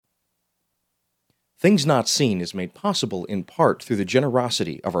Things Not Seen is made possible in part through the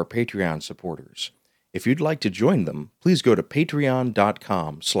generosity of our Patreon supporters. If you'd like to join them, please go to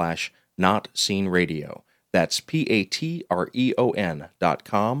patreon.com/notseenradio. That's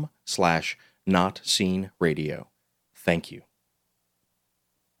patreon.com/notseenradio. Thank you.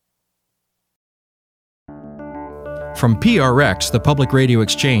 From PRX, the Public Radio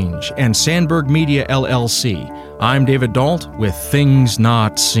Exchange, and Sandberg Media LLC, I'm David Dault with Things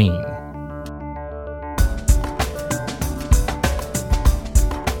Not Seen.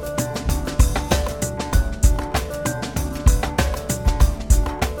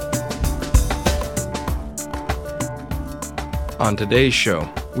 On today's show,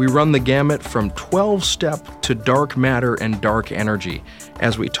 we run the gamut from 12-step to dark matter and dark energy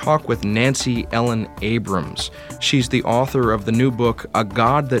as we talk with Nancy Ellen Abrams. She's the author of the new book, A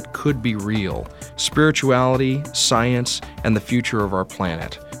God That Could Be Real: Spirituality, Science, and the Future of Our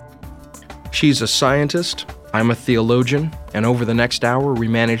Planet. She's a scientist, I'm a theologian, and over the next hour we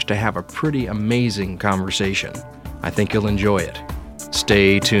managed to have a pretty amazing conversation. I think you'll enjoy it.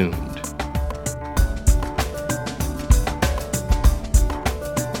 Stay tuned.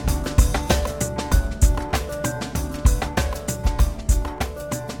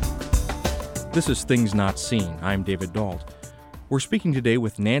 This is Things Not Seen. I'm David Dault. We're speaking today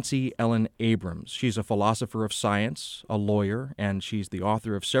with Nancy Ellen Abrams. She's a philosopher of science, a lawyer, and she's the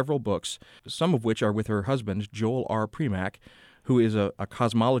author of several books, some of which are with her husband, Joel R. Primack, who is a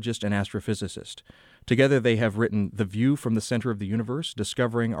cosmologist and astrophysicist. Together they have written The View from the Center of the Universe,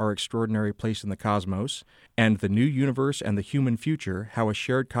 Discovering Our Extraordinary Place in the Cosmos, and The New Universe and the Human Future, How a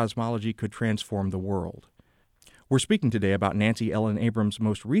Shared Cosmology Could Transform the World. We're speaking today about Nancy Ellen Abrams'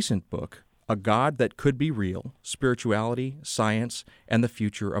 most recent book, A God That Could Be Real: Spirituality, Science, and the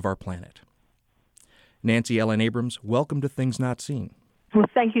Future of Our Planet. Nancy Ellen Abrams, welcome to Things Not Seen. Well,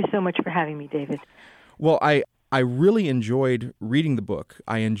 thank you so much for having me, David. Well, I really enjoyed reading the book.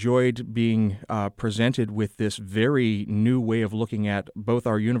 I enjoyed being presented with this very new way of looking at both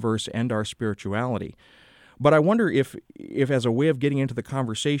our universe and our spirituality. But I wonder if as a way of getting into the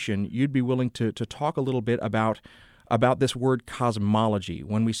conversation, you'd be willing to talk a little bit about this word cosmology.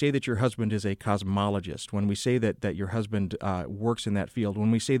 When we say that your husband is a cosmologist, when we say that your husband works in that field,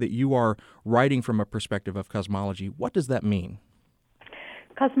 when we say that you are writing from a perspective of cosmology, what does that mean?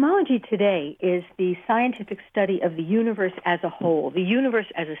 Cosmology today is the scientific study of the universe as a whole, the universe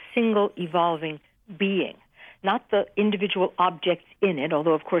as a single evolving being, not the individual objects in it,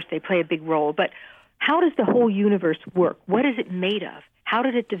 although of course they play a big role, but how does the whole universe work? What is it made of? How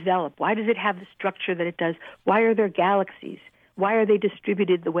did it develop? Why does it have the structure that it does? Why are there galaxies? Why are they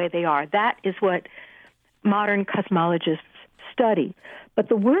distributed the way they are? That is what modern cosmologists study. But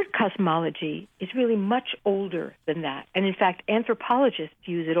the word cosmology is really much older than that. And in fact, anthropologists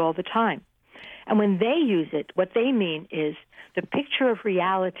use it all the time. And when they use it, what they mean is the picture of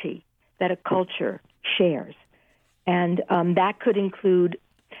reality that a culture shares. And that could include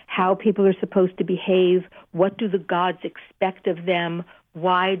how people are supposed to behave, what do the gods expect of them,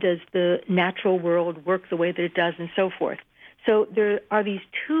 why does the natural world work the way that it does, and so forth. So there are these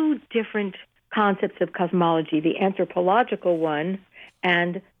two different concepts of cosmology, the anthropological one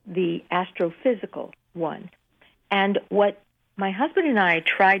and the astrophysical one. And what my husband and I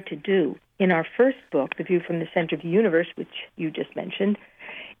tried to do in our first book, The View from the Center of the Universe, which you just mentioned,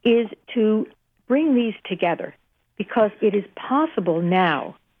 is to bring these together, because it is possible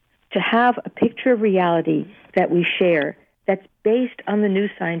now to have a picture of reality that we share that's based on the new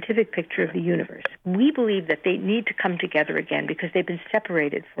scientific picture of the universe. We believe that they need to come together again because they've been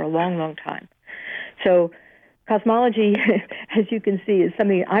separated for a long, long time. So cosmology, as you can see, is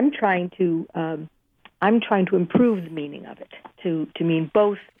something I'm trying to improve the meaning of it, to mean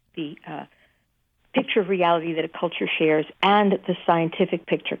both the picture of reality that a culture shares and the scientific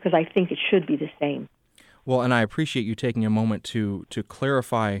picture, because I think it should be the same. Well, and I appreciate you taking a moment to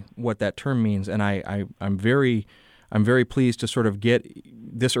clarify what that term means, and I'm very pleased to sort of get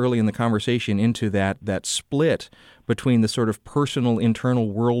this early in the conversation into that split between the sort of personal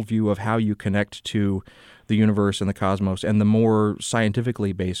internal worldview of how you connect to the universe and the cosmos and the more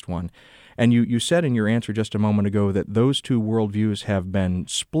scientifically based one. And you said in your answer just a moment ago that those two worldviews have been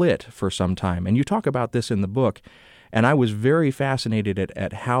split for some time, and you talk about this in the book. And I was very fascinated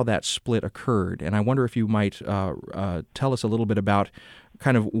at how that split occurred. And I wonder if you might tell us a little bit about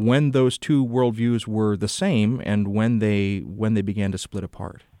kind of when those two worldviews were the same and when they began to split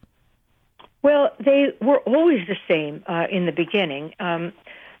apart. Well, they were always the same in the beginning. The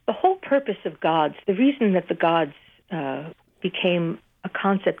whole purpose of gods, the reason that the gods became a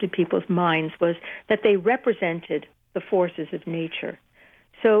concept in people's minds was that they represented the forces of nature.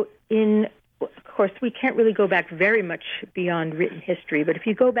 So Of course, we can't really go back very much beyond written history, but if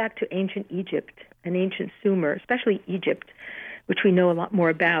you go back to ancient Egypt and ancient Sumer, especially Egypt, which we know a lot more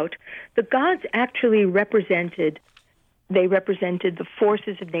about, the gods actually represented the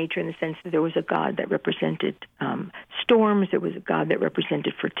forces of nature in the sense that there was a god that represented storms, there was a god that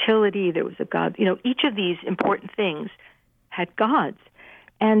represented fertility, there was a god, each of these important things had gods.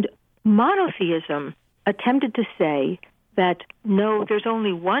 And monotheism attempted to say that, no, there's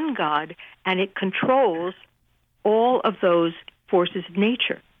only one God, and it controls all of those forces of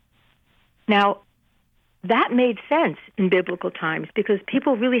nature. Now, that made sense in biblical times because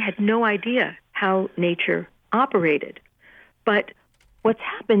people really had no idea how nature operated. But what's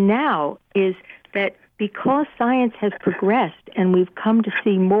happened now is that because science has progressed and we've come to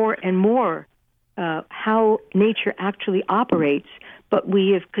see more and more how nature actually operates, but we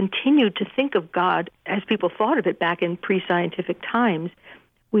have continued to think of God as people thought of it back in pre-scientific times,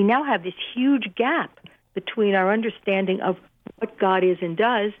 we now have this huge gap between our understanding of what God is and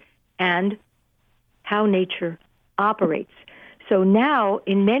does and how nature operates. So now,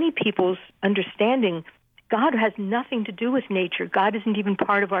 in many people's understanding, God has nothing to do with nature. God isn't even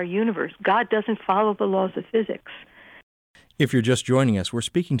part of our universe. God doesn't follow the laws of physics. If you're just joining us, we're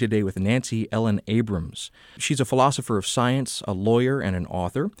speaking today with Nancy Ellen Abrams. She's a philosopher of science, a lawyer, and an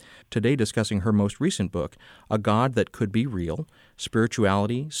author. Today discussing her most recent book, A God That Could Be Real,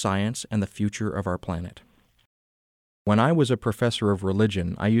 Spirituality, Science, and the Future of Our Planet. When I was a professor of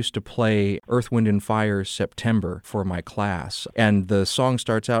religion, I used to play Earth, Wind, and Fire's September for my class. And the song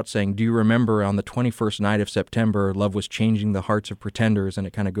starts out saying, "Do you remember on the 21st night of September, love was changing the hearts of pretenders?" And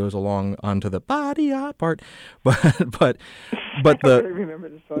it kind of goes along onto the body part. But I don't really remember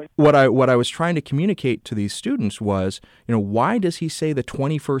the song. What I was trying to communicate to these students was, why does he say the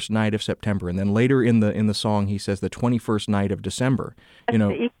 21st night of September? And then later in the song, he says the 21st night of December. That's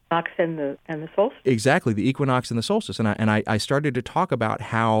the equinox and the solstice. Exactly, the equinox and the solstice. And I started to talk about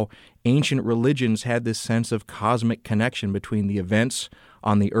how ancient religions had this sense of cosmic connection between the events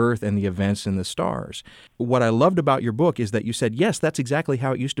on the earth and the events in the stars. What I loved about your book is that you said, yes, that's exactly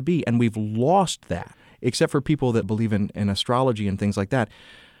how it used to be, and we've lost that, except for people that believe in astrology and things like that.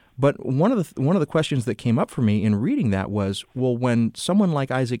 But one of the questions that came up for me in reading that was, well, when someone like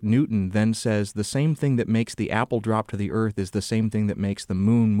Isaac Newton then says the same thing that makes the apple drop to the earth is the same thing that makes the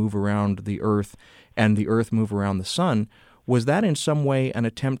moon move around the earth and the earth move around the sun, was that in some way an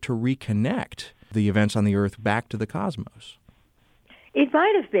attempt to reconnect the events on the earth back to the cosmos? It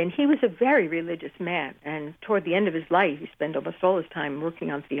might have been. He was a very religious man, and toward the end of his life, he spent almost all his time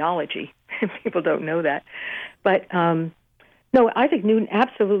working on theology. People don't know that. But no, Isaac Newton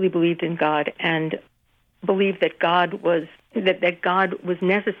absolutely believed in God and believed that God was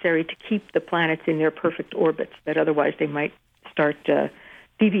necessary to keep the planets in their perfect orbits, that otherwise they might start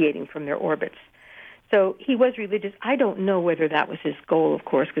deviating from their orbits. So he was religious. I don't know whether that was his goal, of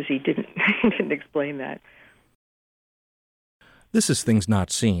course, because he didn't explain that. This is Things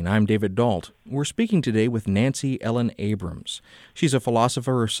Not Seen. I'm David Dalt. We're speaking today with Nancy Ellen Abrams. She's a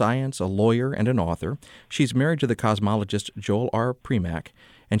philosopher of science, a lawyer, and an author. She's married to the cosmologist Joel R. Primack,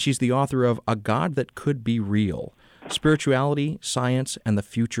 and she's the author of A God That Could Be Real, Spirituality, Science, and the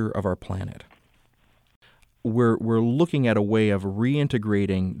Future of Our Planet. We're looking at a way of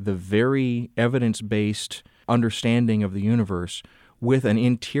reintegrating the very evidence-based understanding of the universe with an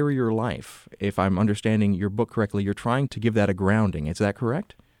interior life. If I'm understanding your book correctly, you're trying to give that a grounding. Is that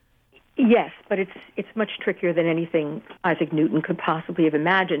correct? Yes, but it's much trickier than anything Isaac Newton could possibly have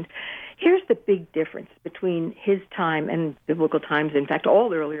imagined. Here's the big difference between his time and biblical times, in fact,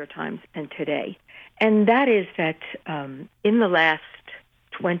 all earlier times and today. And that is that in the last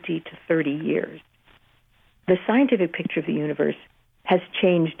 20 to 30 years, the scientific picture of the universe has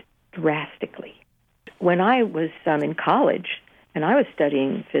changed drastically. When I was in college and I was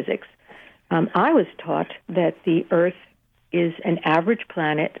studying physics, I was taught that the Earth is an average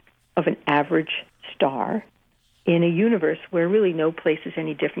planet of an average star in a universe where really no place is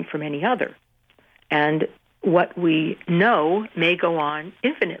any different from any other. And what we know may go on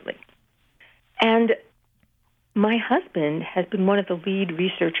infinitely. And my husband has been one of the lead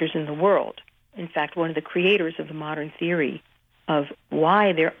researchers in the world. In fact, one of the creators of the modern theory of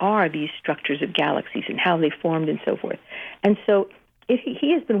why there are these structures of galaxies and how they formed and so forth. And so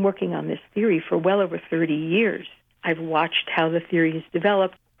he has been working on this theory for well over 30 years. I've watched how the theory has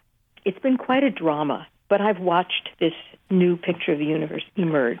developed. It's been quite a drama, but I've watched this new picture of the universe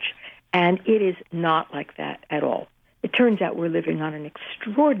emerge, and it is not like that at all. It turns out we're living on an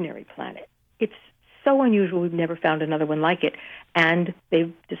extraordinary planet. It's so unusual we've never found another one like it, and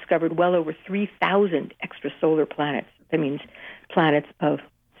they've discovered well over 3,000 extrasolar planets. That means planets of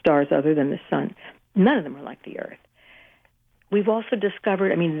stars other than the sun. None of them are like the Earth. We've also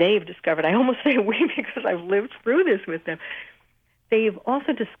discovered, they've discovered, I almost say we because I've lived through this with them. They've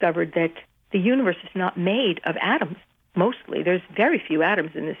also discovered that the universe is not made of atoms, mostly. There's very few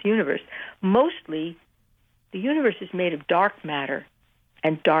atoms in this universe. Mostly, the universe is made of dark matter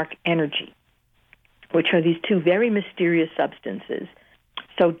and dark energy, which are these two very mysterious substances.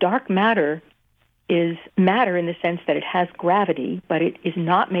 So dark matter is matter in the sense that it has gravity, but it is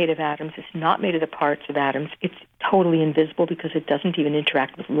not made of atoms. It's not made of the parts of atoms. It's totally invisible because it doesn't even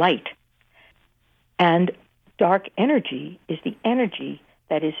interact with light. And dark energy is the energy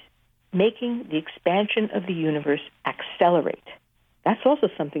that is making the expansion of the universe accelerate. That's also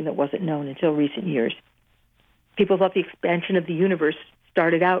something that wasn't known until recent years. People thought the expansion of the universe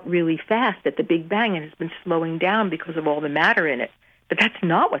started out really fast at the Big Bang and has been slowing down because of all the matter in it. But that's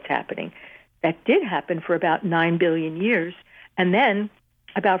not what's happening. That did happen for about 9 billion years. And then,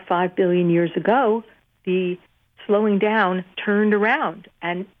 about 5 billion years ago, the slowing down turned around,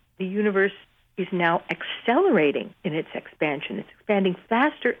 and the universe is now accelerating in its expansion. It's expanding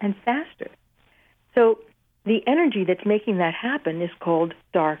faster and faster. So the energy that's making that happen is called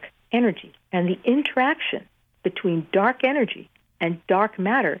dark energy. And the interaction between dark energy and dark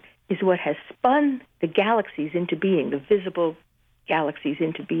matter is what has spun the galaxies into being, the visible galaxies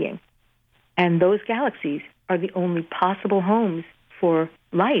into being. And those galaxies are the only possible homes for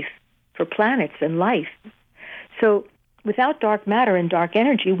life, for planets and life. So without dark matter and dark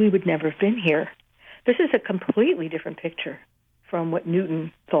energy, we would never have been here. This is a completely different picture from what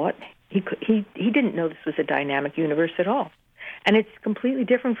Newton thought. He didn't know this was a dynamic universe at all. And it's completely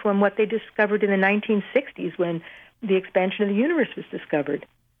different from what they discovered in the 1960s when the expansion of the universe was discovered.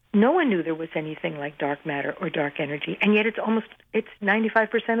 No one knew there was anything like dark matter or dark energy, and yet it's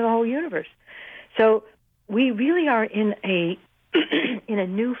 95% of the whole universe. So we really are in a in a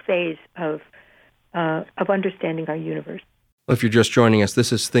new phase of understanding our universe. Well, if you're just joining us,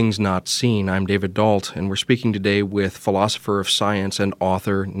 this is Things Not Seen. I'm David Dault, and we're speaking today with philosopher of science and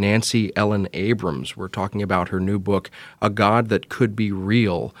author Nancy Ellen Abrams. We're talking about her new book, A God That Could Be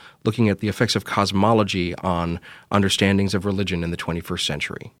Real, looking at the effects of cosmology on understandings of religion in the 21st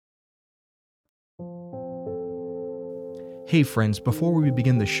century. Hey friends, before we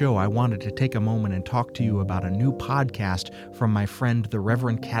begin the show, I wanted to take a moment and talk to you about a new podcast from my friend, the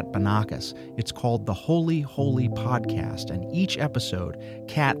Reverend Kat Banakis. It's called The Holy Holy Podcast, and each episode,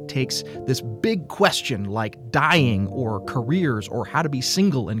 Kat takes this big question like dying or careers or how to be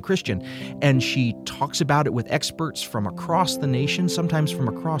single and Christian, and she talks about it with experts from across the nation, sometimes from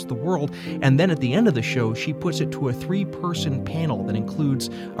across the world, and then at the end of the show, she puts it to a 3-person panel that includes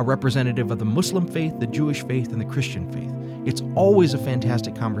a representative of the Muslim faith, the Jewish faith, and the Christian faith. It's always a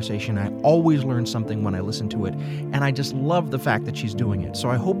fantastic conversation. I always learn something when I listen to it, and I just love the fact that she's doing it.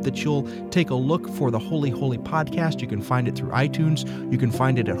 So I hope that you'll take a look for the Holy Holy Podcast. You can find it through iTunes. You can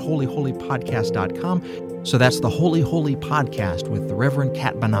find it at holyholypodcast.com. So that's the Holy Holy Podcast with the Reverend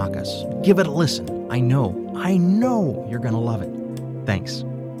Kat Banakis. Give it a listen. I know you're going to love it. Thanks.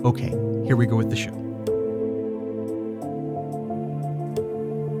 Okay, here we go with the show.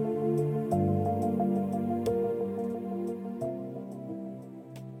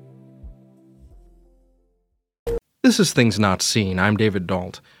 This is Things Not Seen. I'm David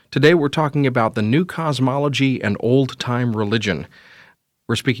Dault. Today we're talking about the new cosmology and old-time religion.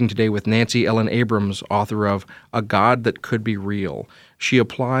 We're speaking today with Nancy Ellen Abrams, author of A God That Could Be Real. She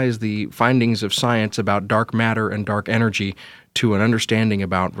applies the findings of science about dark matter and dark energy to an understanding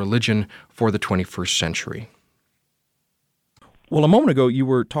about religion for the 21st century. Well, a moment ago you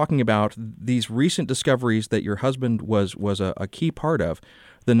were talking about these recent discoveries that your husband was a key part of.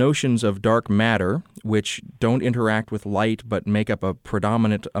 The notions of dark matter, which don't interact with light but make up a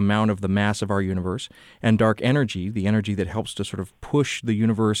predominant amount of the mass of our universe, and dark energy, the energy that helps to sort of push the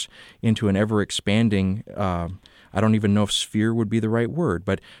universe into an ever-expanding, I don't even know if sphere would be the right word,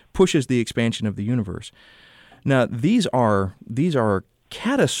 but pushes the expansion of the universe. Now, these are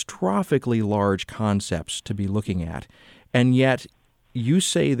catastrophically large concepts to be looking at, and yet you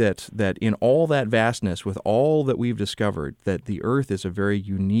say that in all that vastness, with all that we've discovered, that the Earth is a very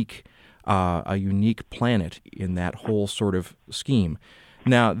unique planet in that whole sort of scheme.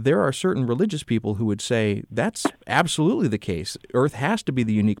 Now, there are certain religious people who would say that's absolutely the case. Earth has to be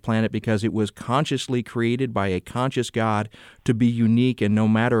the unique planet because it was consciously created by a conscious God to be unique, and no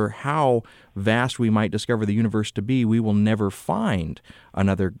matter how vast we might discover the universe to be, we will never find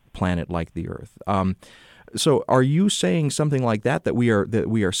another planet like the Earth. So are you saying something like that we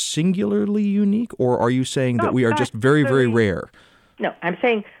are singularly unique, or are you saying that we are just very, very rare? No, I'm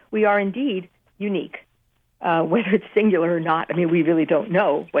saying we are indeed unique. whether it's singular or not. I mean, we really don't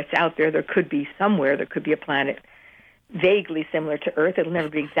know what's out there. There could be somewhere, there could be a planet vaguely similar to Earth. It'll never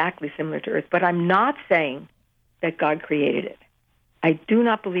be exactly similar to Earth. But I'm not saying that God created it. I do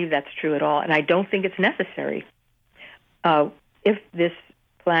not believe that's true at all, and I don't think it's necessary. If this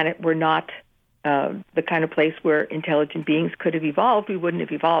planet were not the kind of place where intelligent beings could have evolved, we wouldn't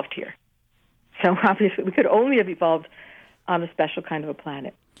have evolved here. So obviously we could only have evolved on a special kind of a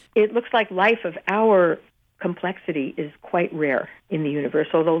planet. It looks like life of our complexity is quite rare in the universe,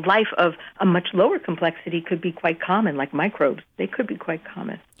 although life of a much lower complexity could be quite common, like microbes. They could be quite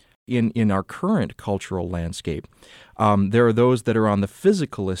common. In our current cultural landscape, there are those that are on the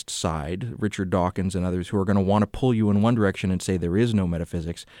physicalist side, Richard Dawkins and others, who are going to want to pull you in one direction and say there is no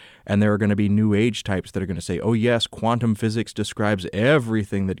metaphysics. And there are going to be New Age types that are going to say, oh yes, quantum physics describes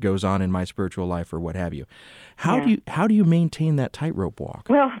everything that goes on in my spiritual life or what have you. How do you maintain that tightrope walk?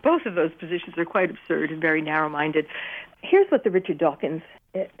 Well, both of those positions are quite absurd and very narrow-minded. Here's what the Richard Dawkins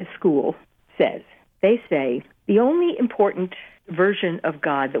school says. They say the only important version of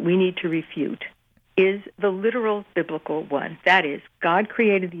God that we need to refute is the literal biblical one. That is, God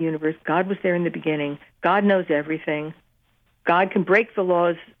created the universe. God was there in the beginning. God knows everything. God can break the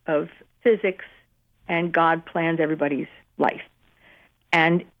laws of physics, and God plans everybody's life.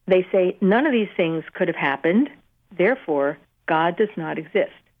 And they say none of these things could have happened. Therefore, God does not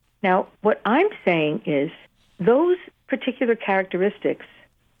exist. Now, what I'm saying is those particular characteristics,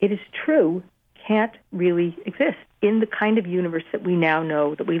 it is true, can't really exist in the kind of universe that we now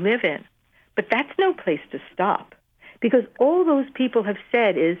know that we live in. But that's no place to stop, because all those people have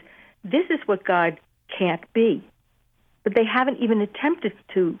said is, this is what God can't be. But they haven't even attempted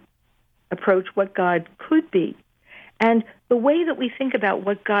to approach what God could be. And the way that we think about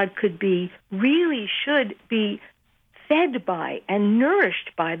what God could be really should be fed by and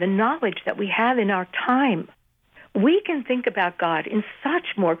nourished by the knowledge that we have in our time. We can think about God in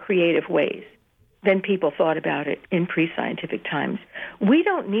such more creative ways than people thought about it in pre-scientific times. We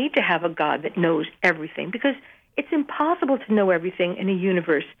don't need to have a God that knows everything, because it's impossible to know everything in a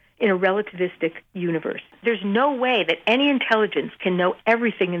universe, in a relativistic universe. There's no way that any intelligence can know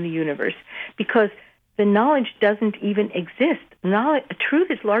everything in the universe, because the knowledge doesn't even exist.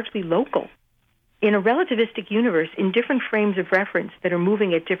 Truth is largely local. In a relativistic universe, in different frames of reference that are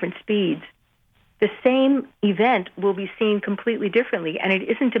moving at different speeds, the same event will be seen completely differently, and it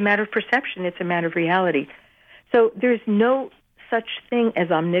isn't a matter of perception, it's a matter of reality. So there's no such thing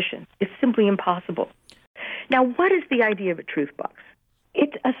as omniscience. It's simply impossible. Now, what is the idea of a truth box?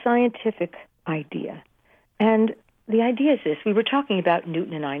 It's a scientific idea. And the idea is this. We were talking about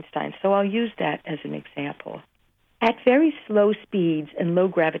Newton and Einstein, so I'll use that as an example. At very slow speeds and low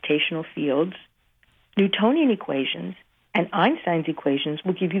gravitational fields, Newtonian equations and Einstein's equations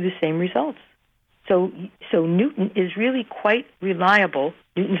will give you the same results. So Newton is really quite reliable.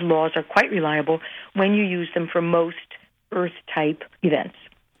 Newton's laws are quite reliable when you use them for most Earth-type events.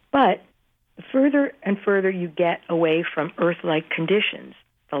 But the further and further you get away from Earth-like conditions,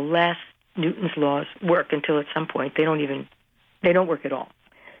 the less Newton's laws work, until at some point they don't work at all.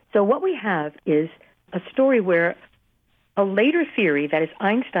 So what we have is a story where a later theory, that is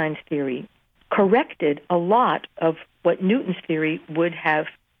Einstein's theory, corrected a lot of what Newton's theory would have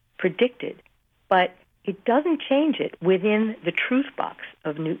predicted. But it doesn't change it within the truth box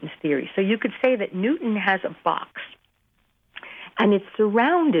of Newton's theory. So you could say that Newton has a box, and it's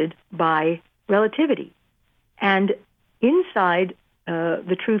surrounded by relativity. And inside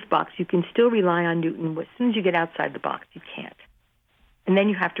the truth box, you can still rely on Newton. As soon as you get outside the box, you can't. And then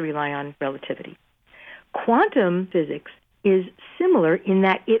you have to rely on relativity. Quantum physics is similar in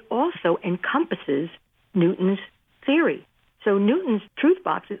that it also encompasses Newton's theory. So Newton's truth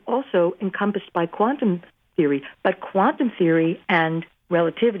box is also encompassed by quantum theory, but quantum theory and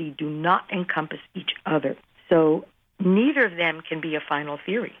relativity do not encompass each other. So neither of them can be a final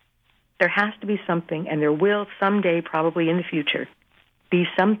theory. There has to be something, and there will someday, probably in the future, be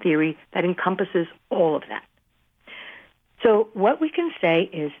some theory that encompasses all of that. So what we can say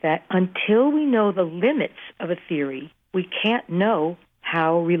is that until we know the limits of a theory, we can't know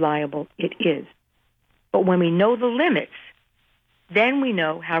how reliable it is. But when we know the limits, then we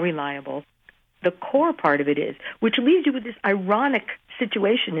know how reliable the core part of it is, which leaves you with this ironic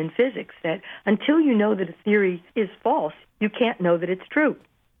situation in physics that until you know that a theory is false, you can't know that it's true.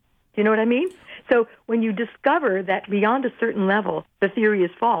 Do you know what I mean? So when you discover that beyond a certain level the theory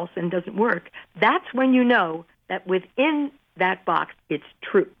is false and doesn't work, that's when you know that within that box it's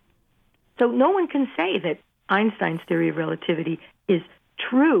true. So no one can say that Einstein's theory of relativity is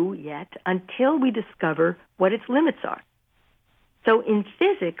true yet until we discover what its limits are. So in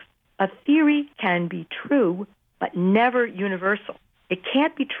physics, A theory can be true, but never universal. It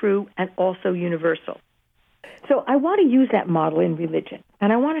can't be true and also universal. So I want to use that model in religion.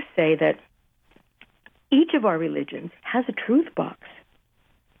 And I want to say that each of our religions has a truth box.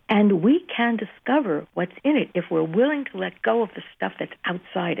 And we can discover what's in it if we're willing to let go of the stuff that's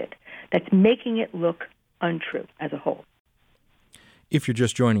outside it, that's making it look untrue as a whole. If you're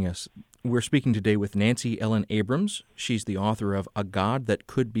just joining us, we're speaking today with Nancy Ellen Abrams. She's the author of A God That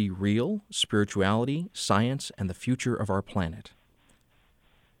Could Be Real, Spirituality, Science, and the Future of Our Planet.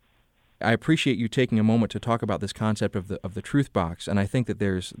 I appreciate you taking a moment to talk about this concept of the truth box, and I think that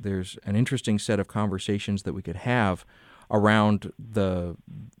there's an interesting set of conversations that we could have around the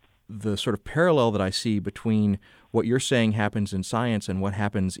sort of parallel that I see between what you're saying happens in science and what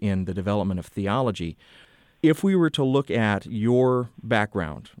happens in the development of theology. If we were to look at your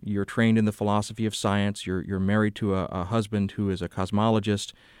background, you're trained in the philosophy of science, you're married to a husband who is a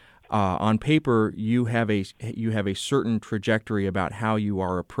cosmologist. On paper, you have a certain trajectory about how you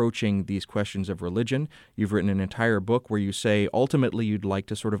are approaching these questions of religion. You've written an entire book where you say ultimately you'd like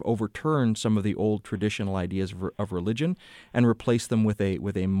to sort of overturn some of the old traditional ideas of religion and replace them with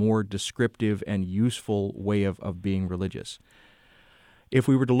a more descriptive and useful way of being religious. If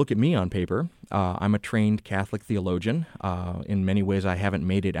we were to look at me on paper, I'm a trained Catholic theologian. In many ways, I haven't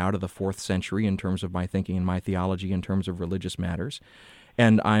made it out of the 4th century in terms of my thinking and my theology in terms of religious matters.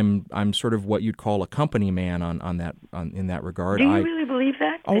 And I'm sort of what you'd call a company man in that regard. Do you really believe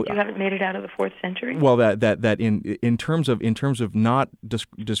that you haven't made it out of the 4th century? Well, that in terms of not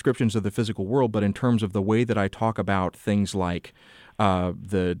descriptions of the physical world, but in terms of the way that I talk about things like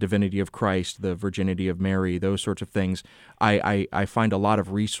the divinity of Christ, the virginity of Mary, those sorts of things, I find a lot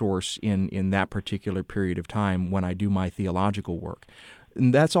of resource in that particular period of time when I do my theological work.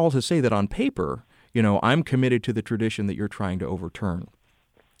 And that's all to say that on paper, I'm committed to the tradition that you're trying to overturn.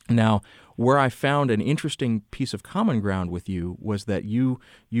 Now, where I found an interesting piece of common ground with you was that you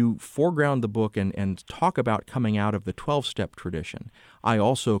foreground the book and talk about coming out of the 12-step tradition. I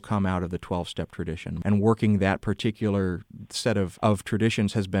also come out of the 12-step tradition, and working that particular set of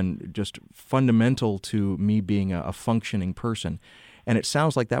traditions has been just fundamental to me being a functioning person. And it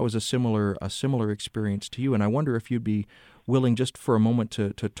sounds like that was a similar experience to you, and I wonder if you'd be willing just for a moment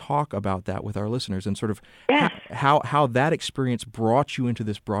to talk about that with our listeners and sort of how that experience brought you into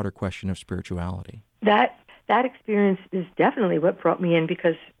this broader question of spirituality. That experience is definitely what brought me in,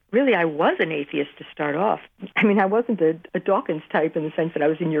 because really I was an atheist to start off. I mean, I wasn't a Dawkins type in the sense that I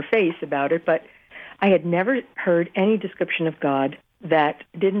was in your face about it, but I had never heard any description of God that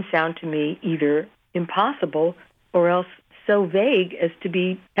didn't sound to me either impossible or else so vague as to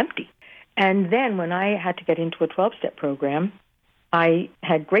be empty. And then when I had to get into a 12-step program, I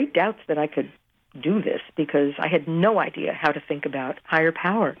had great doubts that I could do this because I had no idea how to think about higher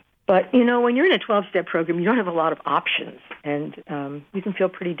power. But, when you're in a 12-step program, you don't have a lot of options, and you can feel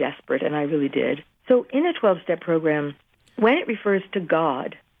pretty desperate, and I really did. So in a 12-step program, when it refers to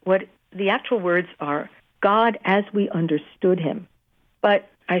God, what the actual words are, God as we understood him. But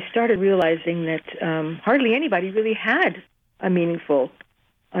I started realizing that hardly anybody really had a meaningful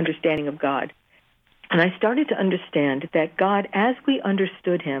understanding of God. And I started to understand that God, as we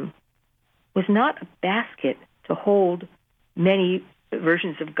understood him, was not a basket to hold many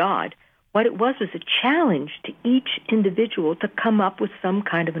versions of God. What it was a challenge to each individual to come up with some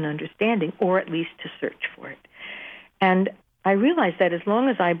kind of an understanding, or at least to search for it. And I realized that as long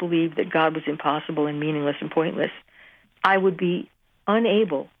as I believed that God was impossible and meaningless and pointless, I would be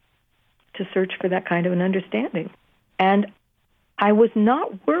unable to search for that kind of an understanding. And I was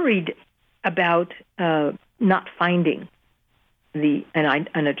not worried about not finding an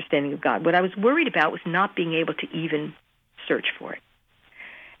understanding of God. What I was worried about was not being able to even search for it.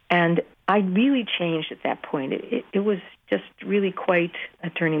 And I really changed at that point. It was just really quite a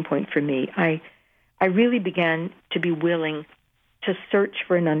turning point for me. I really began to be willing to search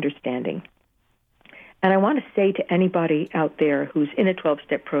for an understanding. And I want to say to anybody out there who's in a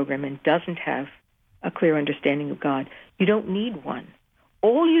 12-step program and doesn't have a clear understanding of God, you don't need one.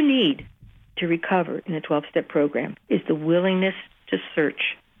 All you need to recover in a 12-step program is the willingness to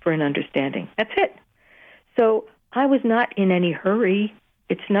search for an understanding. That's it. So I was not in any hurry.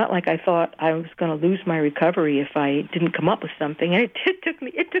 It's not like I thought I was going to lose my recovery if I didn't come up with something. And it took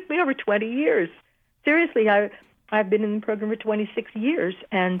me over 20 years. Seriously, I've been in the program for 26 years,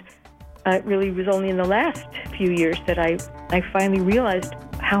 and it really was only in the last few years that I finally realized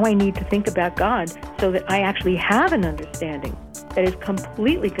how I need to think about God so that I actually have an understanding that is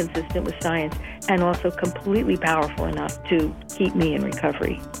completely consistent with science and also completely powerful enough to keep me in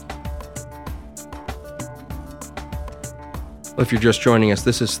recovery. If you're just joining us,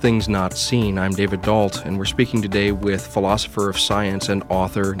 this is Things Not Seen. I'm David Dault, and we're speaking today with philosopher of science and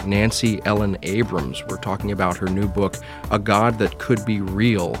author Nancy Ellen Abrams. We're talking about her new book, A God That Could Be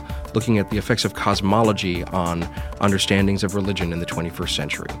Real, looking at the effects of cosmology on understandings of religion in the 21st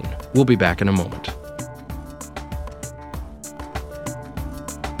century. We'll be back in a moment.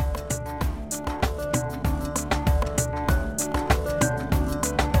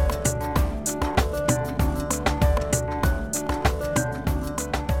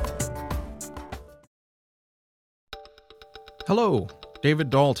 Hello, David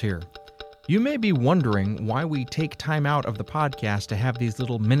Dault here. You may be wondering why we take time out of the podcast to have these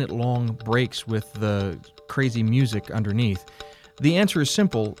little minute-long breaks with the crazy music underneath. The answer is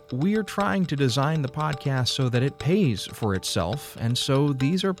simple. We are trying to design the podcast so that it pays for itself, and so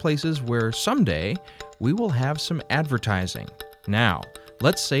these are places where someday we will have some advertising. Now,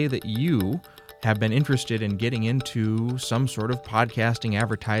 let's say that you have been interested in getting into some sort of podcasting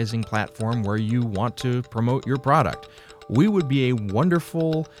advertising platform where you want to promote your product. We would be a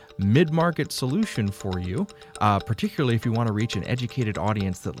wonderful mid-market solution for you, particularly if you want to reach an educated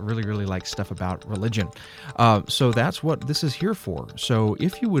audience that really likes stuff about religion. So that's what this is here for. So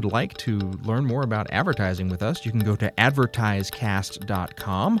if you would like to learn more about advertising with us, you can go to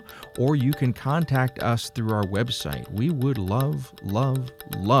advertisecast.com, or you can contact us through our website. We would love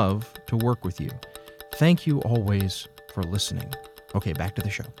to work with you. Thank you always for listening. Okay, back to the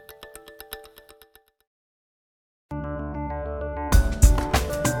show.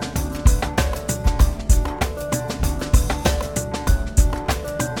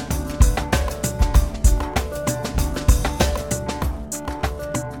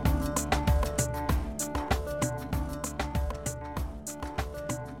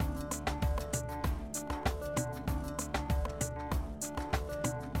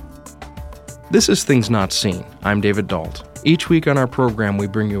 This is Things Not Seen. I'm David Dault. Each week on our program, we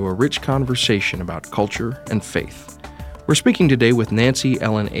bring you a rich conversation about culture and faith. We're speaking today with Nancy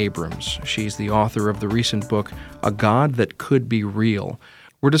Ellen Abrams. She's the author of the recent book, A God That Could Be Real.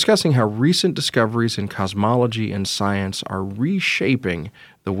 We're discussing how recent discoveries in cosmology and science are reshaping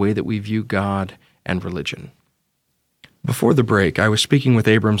the way that we view God and religion. Before the break, I was speaking with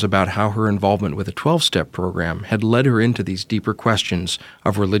Abrams about how her involvement with a 12-step program had led her into these deeper questions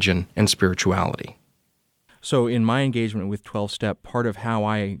of religion and spirituality. So in my engagement with 12-step, part of how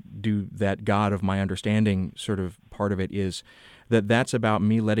I do that God of my understanding sort of part of it is that's about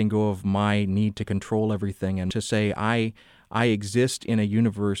me letting go of my need to control everything and to say I exist in a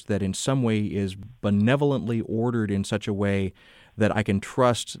universe that in some way is benevolently ordered in such a way that I can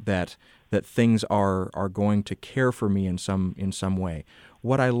trust that things are going to care for me in some way.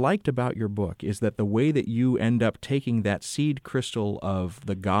 What I liked about your book is that the way that you end up taking that seed crystal of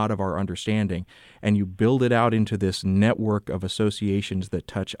the God of our understanding and you build it out into this network of associations that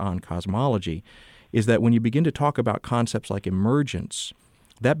touch on cosmology is that when you begin to talk about concepts like emergence,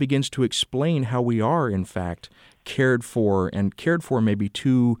 that begins to explain how we are, in fact, cared for, and cared for may be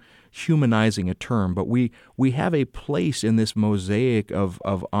too humanizing a term, but we have a place in this mosaic of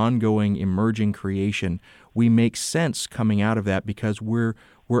ongoing emerging creation. We make sense coming out of that because we're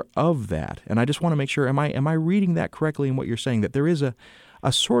of that. And I just want to make sure, am I reading that correctly in what you're saying, that there is a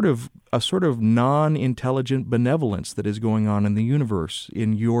sort of non-intelligent benevolence that is going on in the universe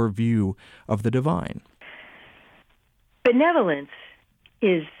in your view of the divine? Benevolence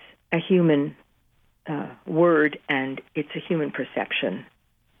is a human word, and it's a human perception.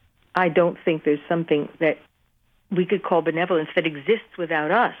 I don't think there's something that we could call benevolence that exists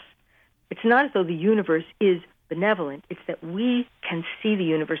without us. It's not as though the universe is benevolent. It's that we can see the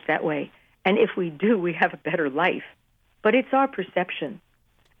universe that way. And if we do, we have a better life. But it's our perception.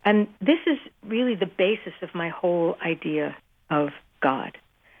 And this is really the basis of my whole idea of God.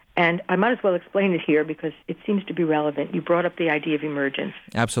 And I might as well explain it here because it seems to be relevant. You brought up the idea of emergence.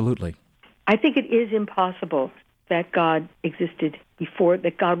 Absolutely. I think it is impossible that God existed before,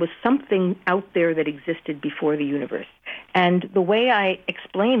 that God was something out there that existed before the universe. And the way I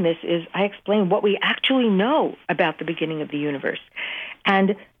explain this is I explain what we actually know about the beginning of the universe.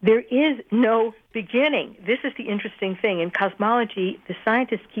 And there is no beginning. This is the interesting thing. In cosmology, the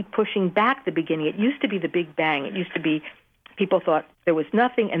scientists keep pushing back the beginning. It used to be the Big Bang. It used to be people thought there was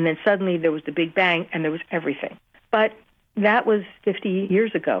nothing, and then suddenly there was the Big Bang, and there was everything. But that was 50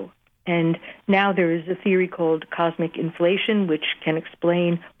 years ago. And now there is a theory called cosmic inflation, which can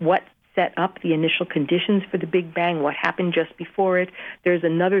explain what set up the initial conditions for the Big Bang, what happened just before it. There's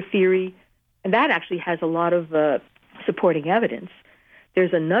another theory, and that actually has a lot of supporting evidence.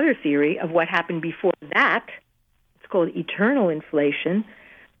 There's another theory of what happened before that. It's called eternal inflation,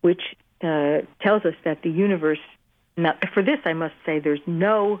 which tells us that the universe Now, for this, I must say there's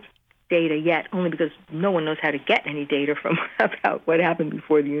no data yet, only because no one knows how to get any data from about what happened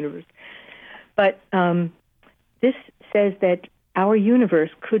before the universe. But this says that our universe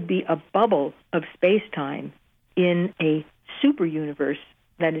could be a bubble of space-time in a super universe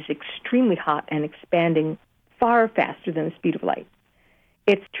that is extremely hot and expanding far faster than the speed of light.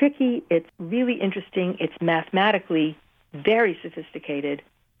 It's tricky, it's really interesting, it's mathematically very sophisticated,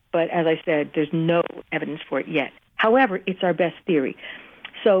 but as I said, there's no evidence for it yet. However, it's our best theory.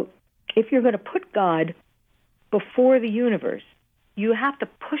 So if you're going to put God before the universe, you have to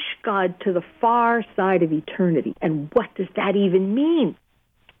push God to the far side of eternity. And what does that even mean?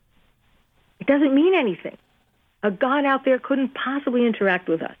 It doesn't mean anything. A God out there couldn't possibly interact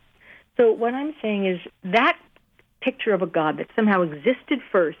with us. So what I'm saying is that picture of a God that somehow existed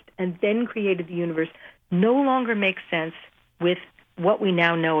first and then created the universe no longer makes sense with what we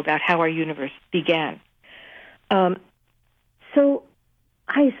now know about how our universe began. So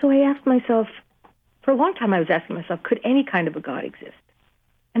I asked myself, for a long time I was asking myself, could any kind of a God exist?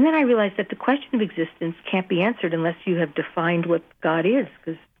 And then I realized that the question of existence can't be answered unless you have defined what God is,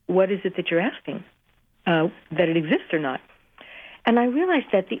 because what is it that you're asking? That it exists or not? And I realized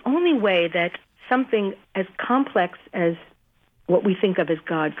that the only way that something as complex as what we think of as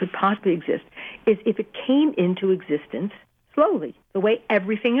God could possibly exist is if it came into existence slowly, the way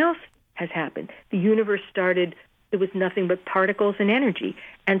everything else has happened. The universe started, it was nothing but particles and energy,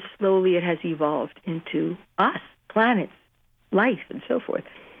 and slowly it has evolved into us, planets, life, and so forth.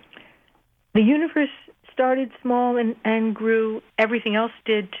 The universe started small and grew. Everything else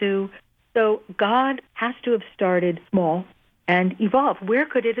did too. So God has to have started small and evolved. Where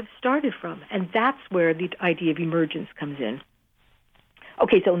could it have started from? And that's where the idea of emergence comes in.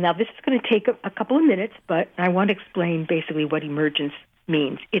 Okay, so now this is going to take a couple of minutes, but I want to explain basically what emergence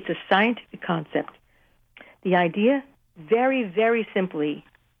means. It's a scientific concept. The idea, very, very simply,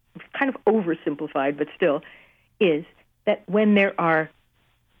 kind of oversimplified, but still, is that when there are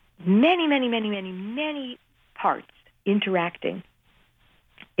many parts interacting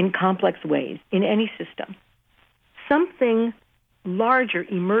in complex ways in any system, something larger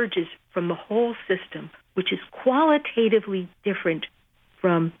emerges from the whole system, which is qualitatively different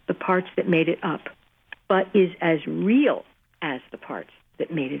from the parts that made it up, but is as real as the parts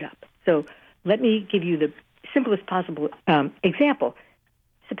that made it up. So let me give you the simplest possible example.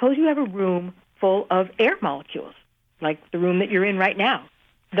 Suppose you have a room full of air molecules, like the room that you're in right now.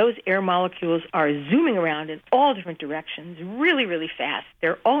 Those air molecules are zooming around in all different directions, really, really fast.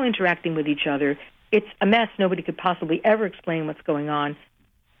 They're all interacting with each other. It's a mess. Nobody could possibly ever explain what's going on.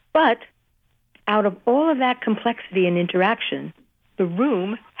 But out of all of that complexity and interaction, the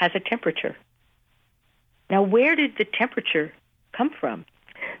room has a temperature. Now, where did the temperature come from?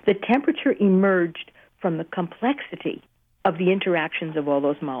 The temperature emerged from the complexity of the interactions of all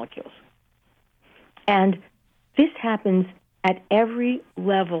those molecules. And this happens at every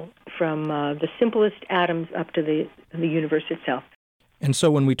level, from the simplest atoms up to the universe itself. And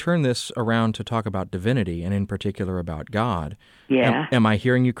so when we turn this around to talk about divinity, and in particular about God, am I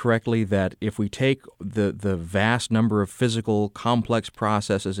hearing you correctly that if we take the vast number of physical, complex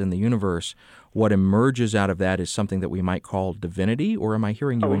processes in the universe, what emerges out of that is something that we might call divinity, or am I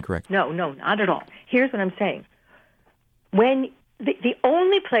hearing you incorrectly? No, not at all. Here's what I'm saying. When the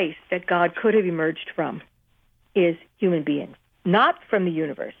only place that God could have emerged from is human beings, not from the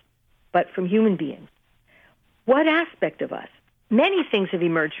universe, but from human beings. What aspect of us? Many things have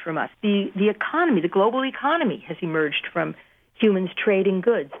emerged from us. The economy, the global economy has emerged from humans trading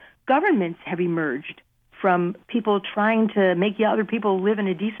goods. Governments have emerged from people trying to make other people live in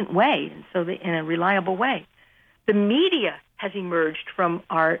a decent way, and so in a reliable way. The media has emerged from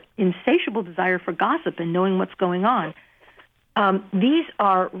our insatiable desire for gossip and knowing what's going on. These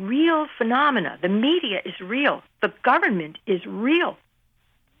are real phenomena. The media is real. The government is real.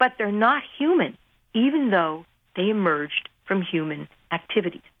 But they're not human, even though they emerged from human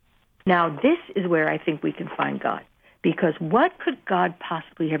activities. Now, this is where I think we can find God. Because what could God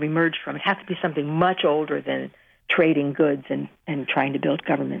possibly have emerged from? It has to be something much older than trading goods and trying to build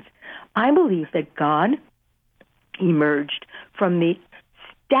governments. I believe that God emerged from the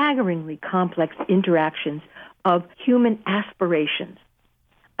staggeringly complex interactions of human aspirations.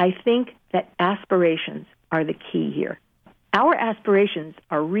 I think that aspirations are the key here. Our aspirations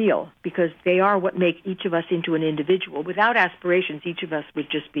are real because they are what make each of us into an individual. Without aspirations, each of us would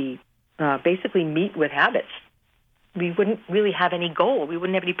just be basically meat with habits. We wouldn't really have any goal. We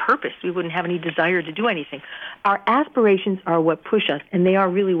wouldn't have any purpose. We wouldn't have any desire to do anything. Our aspirations are what push us, and they are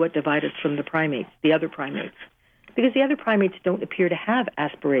really what divide us from the primates, the other primates, because the other primates don't appear to have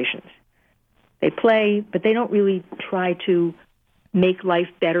aspirations. They play, but they don't really try to make life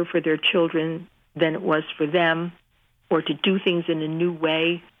better for their children than it was for them, or to do things in a new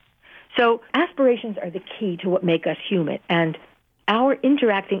way. So aspirations are the key to what make us human, and our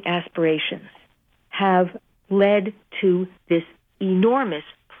interacting aspirations have led to this enormous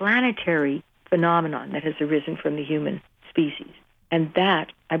planetary phenomenon that has arisen from the human species. And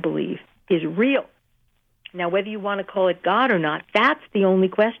that, I believe, is real. Now, whether you want to call it God or not, that's the only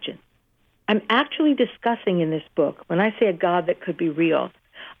question. I'm actually discussing in this book, when I say a God that could be real,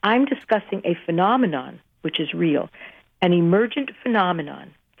 I'm discussing a phenomenon which is real, an emergent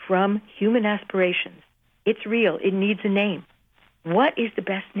phenomenon from human aspirations. It's real. It needs a name. What is the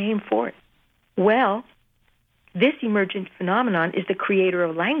best name for it? Well, this emergent phenomenon is the creator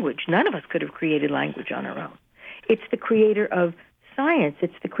of language. None of us could have created language on our own. It's the creator of science.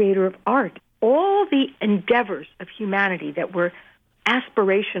 It's the creator of art. All the endeavors of humanity that were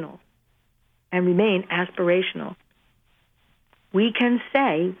aspirational and remain aspirational, we can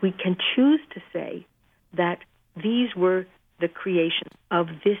choose to say that these were the creation of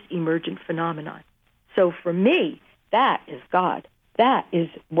this emergent phenomenon. So for me, that is God. That is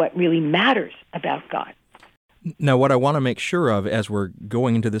what really matters about God. Now, what I want to make sure of as we're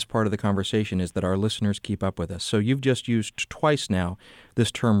going into this part of the conversation is that our listeners keep up with us. So you've just used twice now this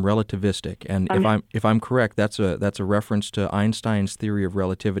term relativistic, and if I'm correct, that's a reference to Einstein's theory of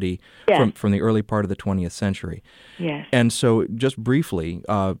relativity from the early part of the 20th century. Yes. And so, just briefly,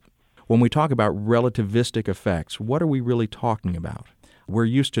 when we talk about relativistic effects, what are we really talking about? We're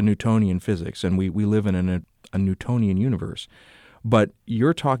used to Newtonian physics, and we live in a Newtonian universe. But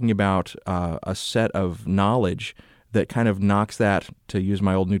you're talking about a set of knowledge that kind of knocks that, to use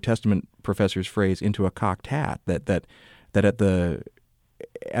my old New Testament professor's phrase, into a cocked hat. That at the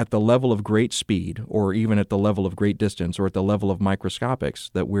level of great speed, or even at the level of great distance, or at the level of microscopics,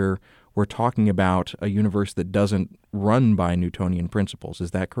 that we're talking about a universe that doesn't run by Newtonian principles.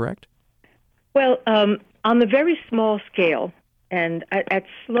 Is that correct? Well, on the very small scale, and at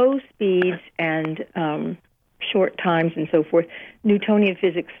slow speeds and short times and so forth, Newtonian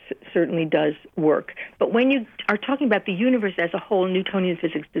physics certainly does work. But when you are talking about the universe as a whole, Newtonian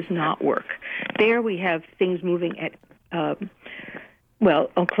physics does not work. There we have things moving at, close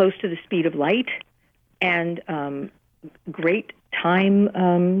to the speed of light, and great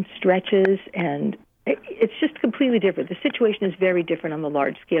time stretches, and it's just completely different. The situation is very different on the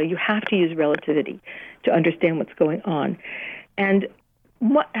large scale. You have to use relativity to understand what's going on. And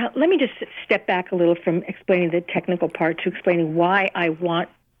let me just step back a little from explaining the technical part to explaining why I want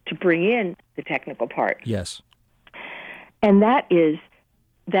to bring in the technical part. Yes. And that is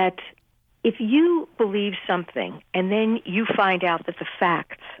that if you believe something and then you find out that the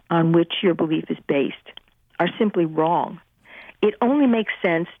facts on which your belief is based are simply wrong, it only makes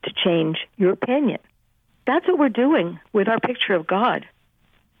sense to change your opinion. That's what we're doing with our picture of God.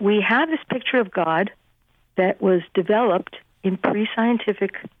 We have this picture of God that was developed in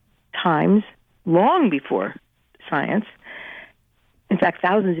pre-scientific times, long before science, in fact,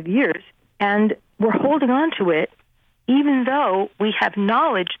 thousands of years, and we're holding on to it even though we have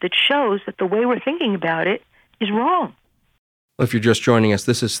knowledge that shows that the way we're thinking about it is wrong. Well, if you're just joining us,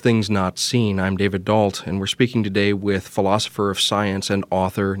 this is Things Not Seen. I'm David Dalt, and we're speaking today with philosopher of science and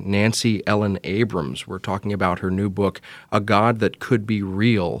author Nancy Ellen Abrams. We're talking about her new book, A God That Could Be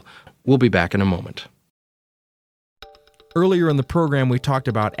Real. We'll be back in a moment. Earlier in the program, we talked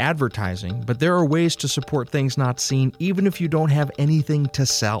about advertising, but there are ways to support Things Not Seen even if you don't have anything to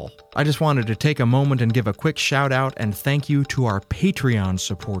sell. I just wanted to take a moment and give a quick shout out and thank you to our Patreon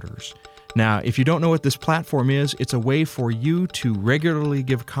supporters. Now, if you don't know what this platform is, it's a way for you to regularly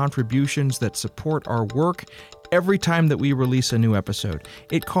give contributions that support our work every time that we release a new episode.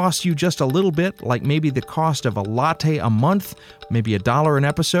 It costs you just a little bit, like maybe the cost of a latte a month, maybe $1 an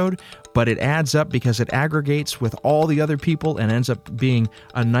episode, but it adds up because it aggregates with all the other people and ends up being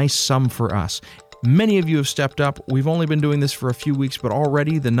a nice sum for us. Many of you have stepped up. We've only been doing this for a few weeks, but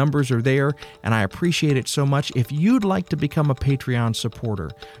already the numbers are there, and I appreciate it so much. If you'd like to become a Patreon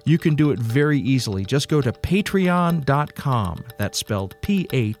supporter, you can do it very easily. Just go to patreon.com. That's spelled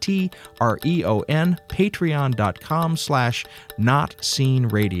Patreon,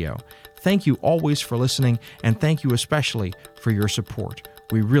 patreon.com/notseenradio. Thank you always for listening, and thank you especially for your support.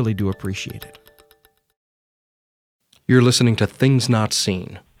 We really do appreciate it. You're listening to Things Not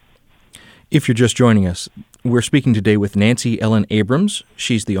Seen. If you're just joining us, we're speaking today with Nancy Ellen Abrams.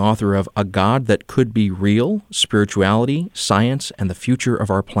 She's the author of A God That Could Be Real, Spirituality, Science, and the Future of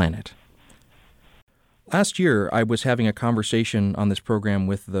Our Planet. Last year, I was having a conversation on this program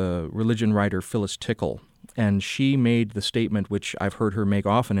with the religion writer Phyllis Tickle, and she made the statement, which I've heard her make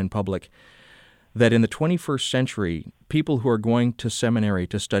often in public, that in the 21st century, people who are going to seminary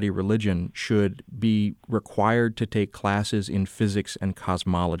to study religion should be required to take classes in physics and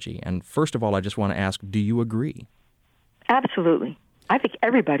cosmology. And first of all, I just want to ask, do you agree? Absolutely. I think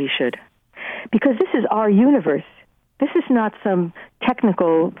everybody should. Because this is our universe. This is not some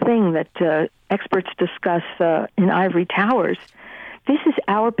technical thing that experts discuss in ivory towers. This is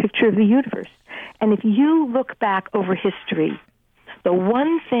our picture of the universe. And if you look back over history, the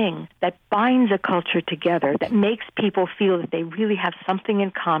one thing that binds a culture together, that makes people feel that they really have something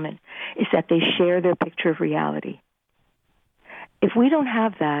in common, is that they share their picture of reality. If we don't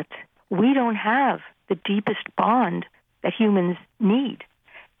have that, we don't have the deepest bond that humans need.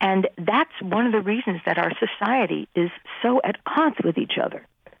 And that's one of the reasons that our society is so at odds with each other.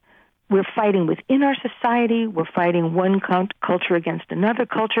 We're fighting within our society. We're fighting one culture against another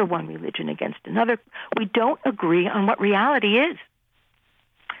culture, one religion against another. We don't agree on what reality is.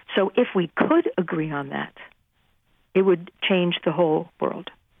 So if we could agree on that, it would change the whole world.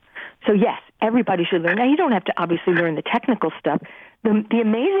 So yes, everybody should learn. Now, you don't have to obviously learn the technical stuff. The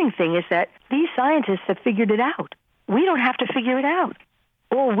amazing thing is that these scientists have figured it out. We don't have to figure it out.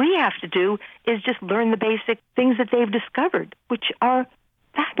 All we have to do is just learn the basic things that they've discovered, which are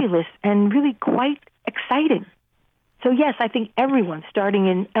fabulous and really quite exciting. So yes, I think everyone, starting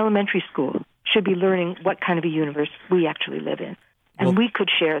in elementary school, should be learning what kind of a universe we actually live in. And we could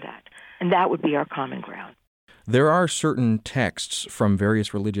share that, and that would be our common ground. There are certain texts from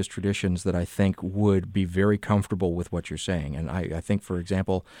various religious traditions that I think would be very comfortable with what you're saying. And I think, for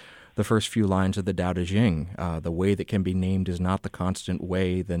example, the first few lines of the Tao Te Ching, the way that can be named is not the constant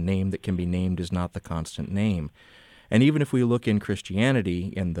way, the name that can be named is not the constant name. And even if we look in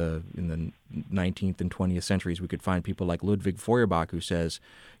Christianity in the 19th and 20th centuries, we could find people like Ludwig Feuerbach who says,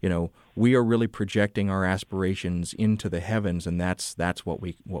 we are really projecting our aspirations into the heavens, and that's what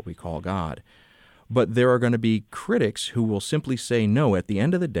we call God. But there are going to be critics who will simply say, no, at the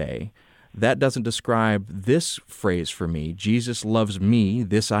end of the day, that doesn't describe this phrase for me. Jesus loves me,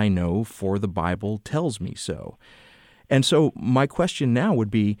 this I know, for the Bible tells me so. And so my question now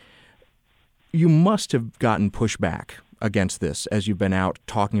would be, you must have gotten pushback against this as you've been out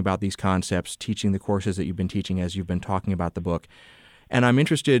talking about these concepts, teaching the courses that you've been teaching as you've been talking about the book. And I'm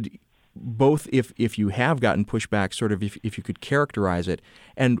interested both if you have gotten pushback, sort of if you could characterize it,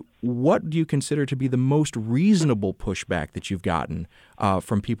 and what do you consider to be the most reasonable pushback that you've gotten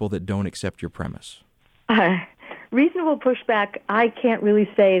from people that don't accept your premise? Reasonable pushback, I can't really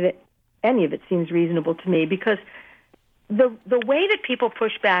say that any of it seems reasonable to me, because the way that people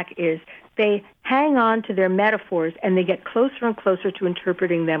push back is they hang on to their metaphors and they get closer and closer to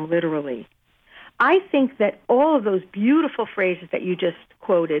interpreting them literally. I think that all of those beautiful phrases that you just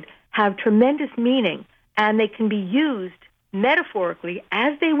quoted have tremendous meaning, and they can be used metaphorically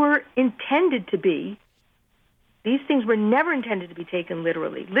as they were intended to be. These things were never intended to be taken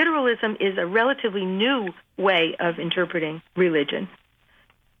literally. Literalism is a relatively new way of interpreting religion.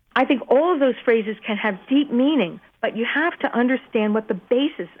 I think all of those phrases can have deep meaning, but you have to understand what the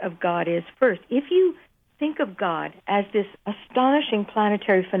basis of God is first. If you think of God as this astonishing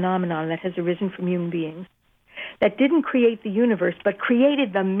planetary phenomenon that has arisen from human beings, that didn't create the universe, but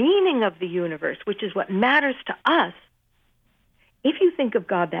created the meaning of the universe, which is what matters to us, if you think of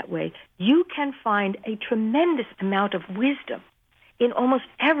God that way, you can find a tremendous amount of wisdom in almost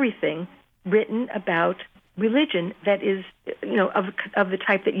everything written about religion that is, of the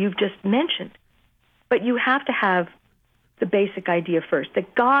type that you've just mentioned. But you have to have the basic idea first,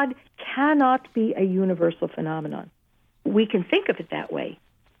 that God cannot be a universal phenomenon. We can think of it that way,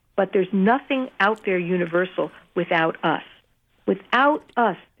 but there's nothing out there universal without us. Without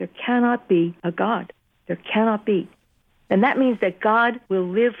us, there cannot be a God. There cannot be. And that means that God will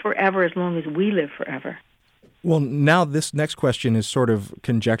live forever as long as we live forever. Well, now this next question is sort of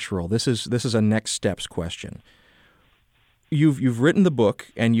conjectural. This is a next steps question. You've written the book,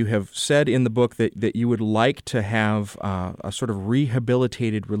 and you have said in the book that you would like to have a sort of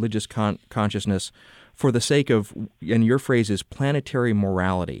rehabilitated religious consciousness for the sake of, and your phrase is, planetary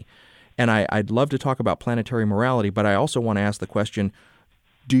morality. And I'd love to talk about planetary morality, but I also want to ask the question,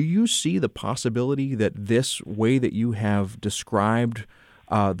 do you see the possibility that this way that you have described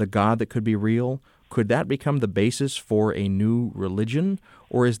the God that could be real, could that become the basis for a new religion?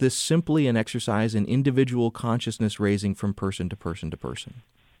 Or is this simply an exercise in individual consciousness raising from person to person to person?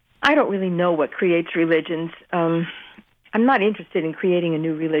 I don't really know what creates religions. I'm not interested in creating a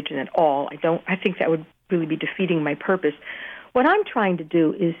new religion at all. I think that would really be defeating my purpose. What I'm trying to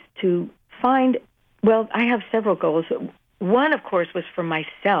do is to find, I have several goals. One, of course, was for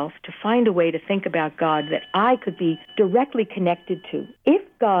myself to find a way to think about God that I could be directly connected to. If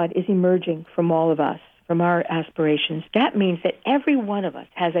God is emerging from all of us, from our aspirations, that means that every one of us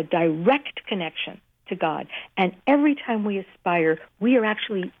has a direct connection to God. And every time we aspire, we are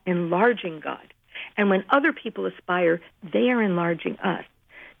actually enlarging God. And when other people aspire, they are enlarging us.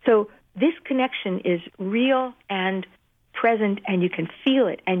 So this connection is real and present, and you can feel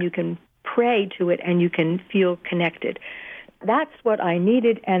it, and you can pray to it, and you can feel connected. That's what I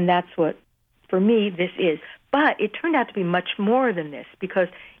needed, and that's what, for me, this is. But it turned out to be much more than this, because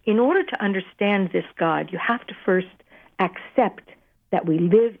in order to understand this God, you have to first accept that we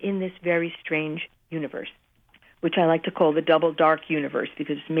live in this very strange universe, which I like to call the double dark universe,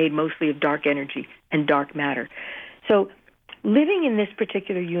 because it's made mostly of dark energy and dark matter. So living in this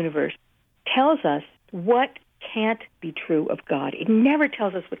particular universe tells us what can't be true of God. It never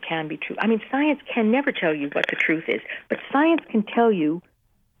tells us what can be true. I mean, science can never tell you what the truth is, but science can tell you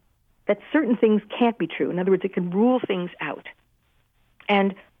that certain things can't be true. In other words, it can rule things out.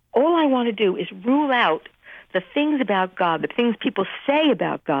 And all I want to do is rule out the things about God, the things people say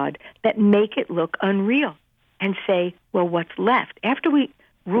about God that make it look unreal, and say, well, what's left? After we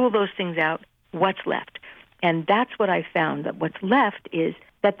rule those things out, what's left? And that's what I found, that what's left is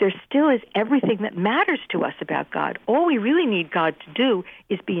that there still is everything that matters to us about God. All we really need God to do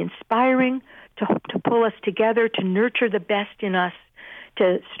is be inspiring, to pull us together, to nurture the best in us,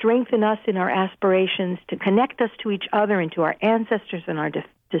 to strengthen us in our aspirations, to connect us to each other and to our ancestors and our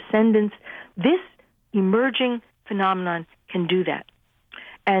descendants. This emerging phenomenon can do that.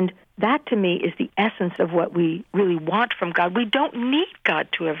 And that, to me, is the essence of what we really want from God. We don't need God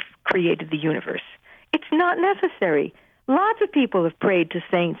to have created the universe. It's not necessary. Lots of people have prayed to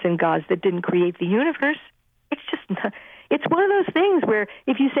saints and gods that didn't create the universe. It's just not, it's one of those things where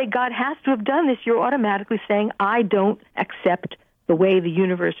if you say God has to have done this, you're automatically saying, I don't accept the way the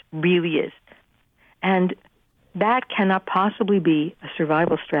universe really is. And that cannot possibly be a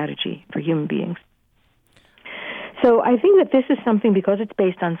survival strategy for human beings. So I think that this is something, because it's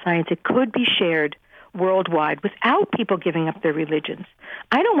based on science, it could be shared worldwide without people giving up their religions.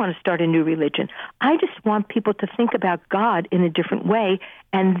 I don't want to start a new religion. I just want people to think about God in a different way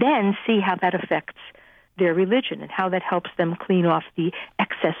and then see how that affects their religion and how that helps them clean off the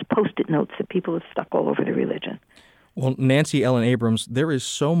excess Post-it notes that people have stuck all over their religion. Well, Nancy Ellen Abrams, there is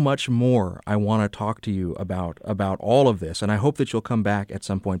so much more I want to talk to you about all of this, and I hope that you'll come back at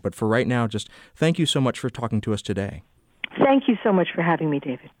some point. But for right now, just thank you so much for talking to us today. Thank you so much for having me,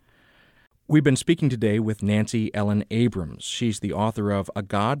 David. We've been speaking today with Nancy Ellen Abrams. She's the author of A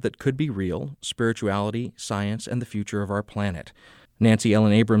God That Could Be Real, Spirituality, Science, and the Future of Our Planet. Nancy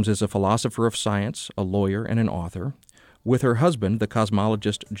Ellen Abrams is a philosopher of science, a lawyer, and an author. With her husband, the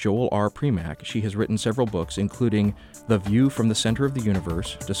cosmologist Joel R. Primack, she has written several books, including The View from the Center of the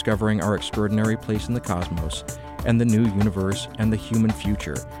Universe, Discovering Our Extraordinary Place in the Cosmos, and The New Universe and the Human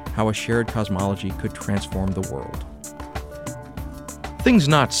Future, How a Shared Cosmology Could Transform the World. Things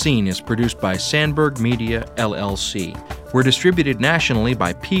Not Seen is produced by Sandberg Media, LLC. We're distributed nationally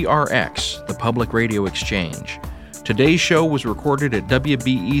by PRX, the Public Radio Exchange. Today's show was recorded at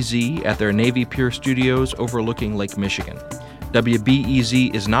WBEZ at their Navy Pier studios overlooking Lake Michigan.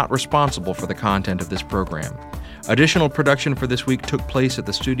 WBEZ is not responsible for the content of this program. Additional production for this week took place at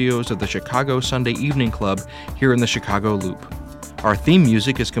the studios of the Chicago Sunday Evening Club here in the Chicago Loop. Our theme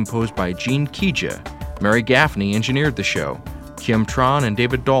music is composed by Gene Kija. Mary Gaffney engineered the show. Kim Tron and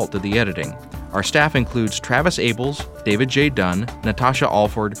David Dalt did the editing. Our staff includes Travis Abels, David J. Dunn, Natasha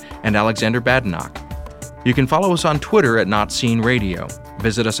Alford, and Alexander Badenoch. You can follow us on Twitter at Not Seen Radio.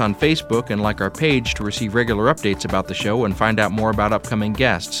 Visit us on Facebook and like our page to receive regular updates about the show and find out more about upcoming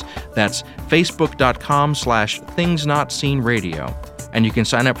guests. That's facebook.com/thingsnotseenradio. And you can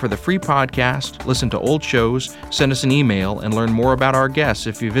sign up for the free podcast, listen to old shows, send us an email, and learn more about our guests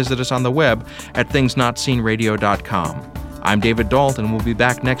if you visit us on the web at thingsnotseenradio.com. I'm David Dalt, and we'll be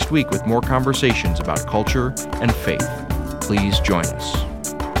back next week with more conversations about culture and faith. Please join us.